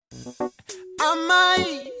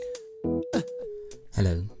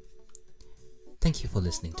Hello. Thank you for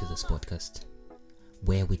listening to this podcast,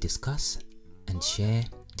 where we discuss and share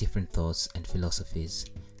different thoughts and philosophies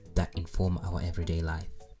that inform our everyday life.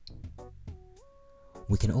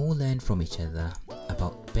 We can all learn from each other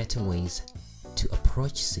about better ways to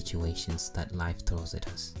approach situations that life throws at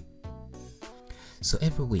us. So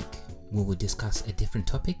every week we will discuss a different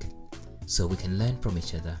topic so we can learn from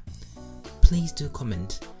each other. Please do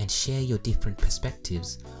comment and share your different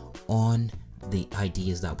perspectives on the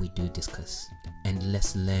ideas that we do discuss, and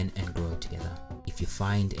let's learn and grow together. If you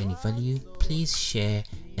find any value, please share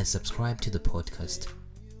and subscribe to the podcast.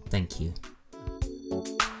 Thank you.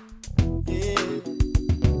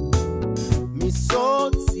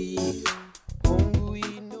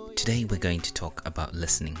 Today we're going to talk about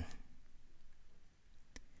listening.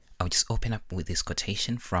 I'll just open up with this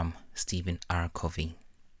quotation from Stephen R. Covey.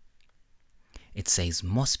 It says,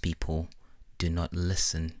 most people do not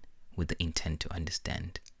listen with the intent to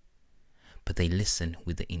understand, but they listen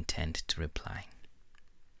with the intent to reply.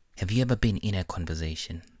 Have you ever been in a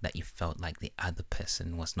conversation that you felt like the other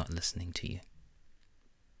person was not listening to you?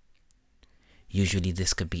 Usually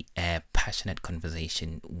this could be a passionate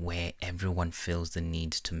conversation where everyone feels the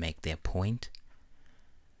need to make their point,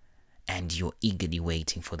 and you're eagerly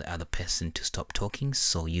waiting for the other person to stop talking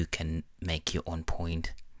so you can make your own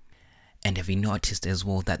point. And have you noticed as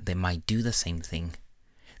well that they might do the same thing?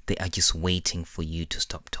 They are just waiting for you to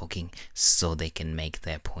stop talking so they can make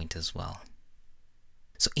their point as well.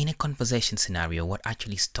 So in a conversation scenario, what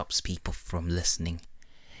actually stops people from listening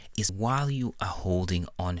is while you are holding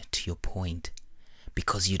on to your point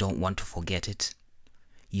because you don't want to forget it,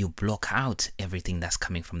 you block out everything that's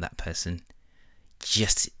coming from that person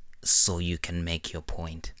just so you can make your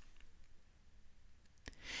point.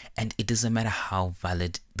 And it doesn't matter how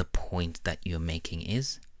valid the point that you're making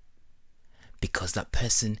is, because that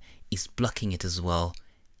person is blocking it as well,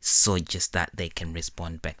 so just that they can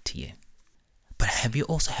respond back to you. But have you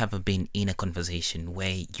also ever been in a conversation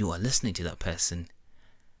where you are listening to that person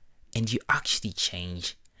and you actually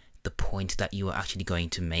change the point that you are actually going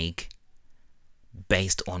to make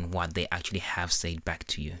based on what they actually have said back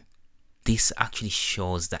to you? This actually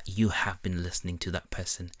shows that you have been listening to that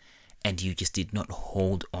person and you just did not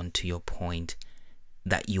hold on to your point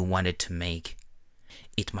that you wanted to make.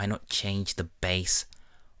 It might not change the base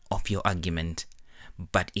of your argument,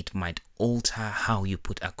 but it might alter how you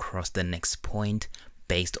put across the next point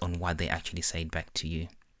based on what they actually said back to you.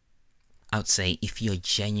 I would say if you're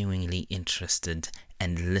genuinely interested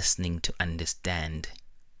and listening to understand,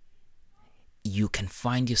 you can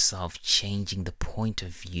find yourself changing the point of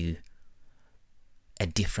view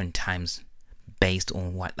at different times based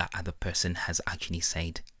on what that other person has actually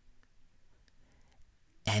said.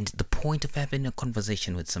 And the point of having a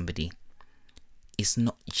conversation with somebody is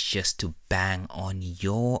not just to bang on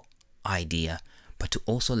your idea, but to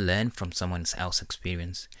also learn from someone else's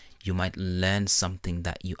experience. You might learn something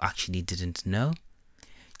that you actually didn't know.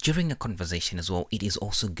 During a conversation as well, it is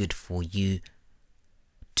also good for you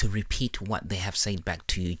to repeat what they have said back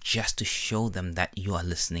to you just to show them that you are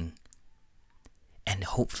listening. And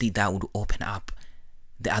hopefully that would open up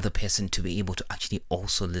the other person to be able to actually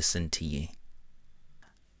also listen to you.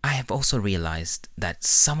 I have also realized that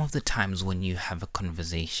some of the times when you have a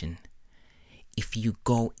conversation, if you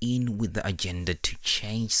go in with the agenda to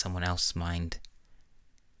change someone else's mind,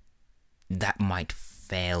 that might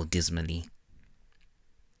fail dismally.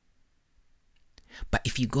 But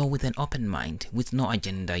if you go with an open mind, with no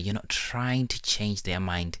agenda, you're not trying to change their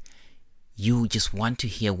mind, you just want to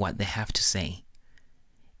hear what they have to say.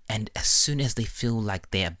 And as soon as they feel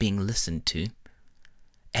like they are being listened to,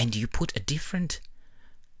 and you put a different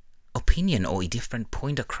opinion or a different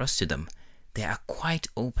point across to them, they are quite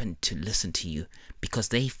open to listen to you because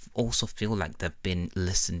they also feel like they've been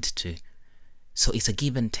listened to. So it's a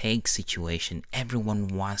give and take situation. Everyone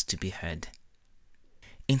wants to be heard.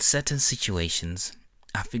 In certain situations,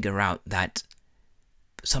 I figure out that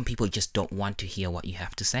some people just don't want to hear what you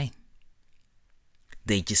have to say.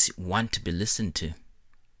 They just want to be listened to.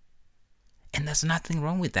 And there's nothing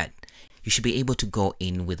wrong with that. You should be able to go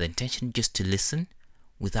in with the intention just to listen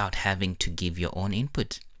without having to give your own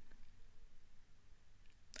input.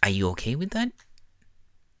 Are you okay with that?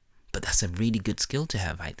 But that's a really good skill to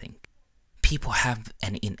have, I think. People have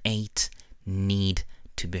an innate need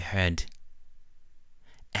to be heard.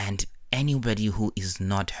 And anybody who is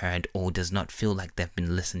not heard or does not feel like they've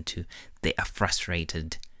been listened to, they are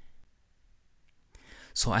frustrated.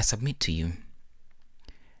 So I submit to you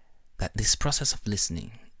that this process of listening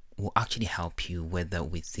will actually help you, whether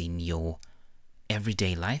within your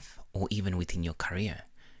everyday life or even within your career,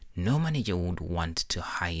 No manager would want to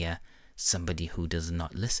hire somebody who does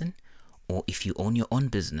not listen, or if you own your own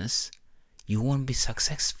business, you won't be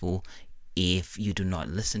successful if you do not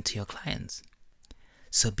listen to your clients.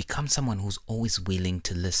 So become someone who's always willing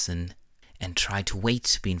to listen and try to wait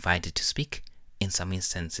to be invited to speak in some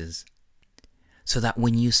instances, so that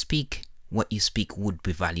when you speak, what you speak would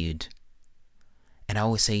be valued. And I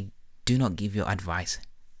always say, do not give your advice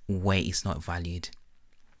where it's not valued.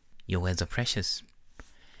 Your words are precious.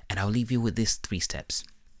 And I'll leave you with these 3 steps.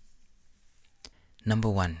 Number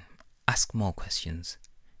 1, ask more questions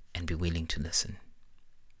and be willing to listen.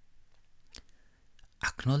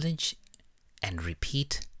 Acknowledge and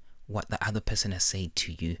repeat what the other person has said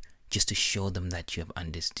to you just to show them that you have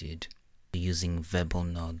understood, using verbal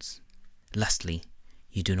nods. Lastly,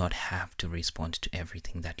 you do not have to respond to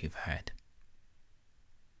everything that you've heard.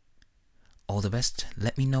 All the best.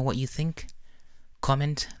 Let me know what you think.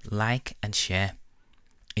 Comment, like, and share.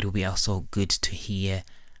 It will be also good to hear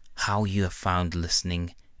how you have found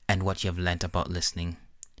listening and what you have learnt about listening.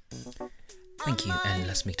 Thank you, and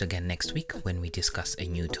let's meet again next week when we discuss a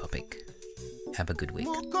new topic. Have a good week.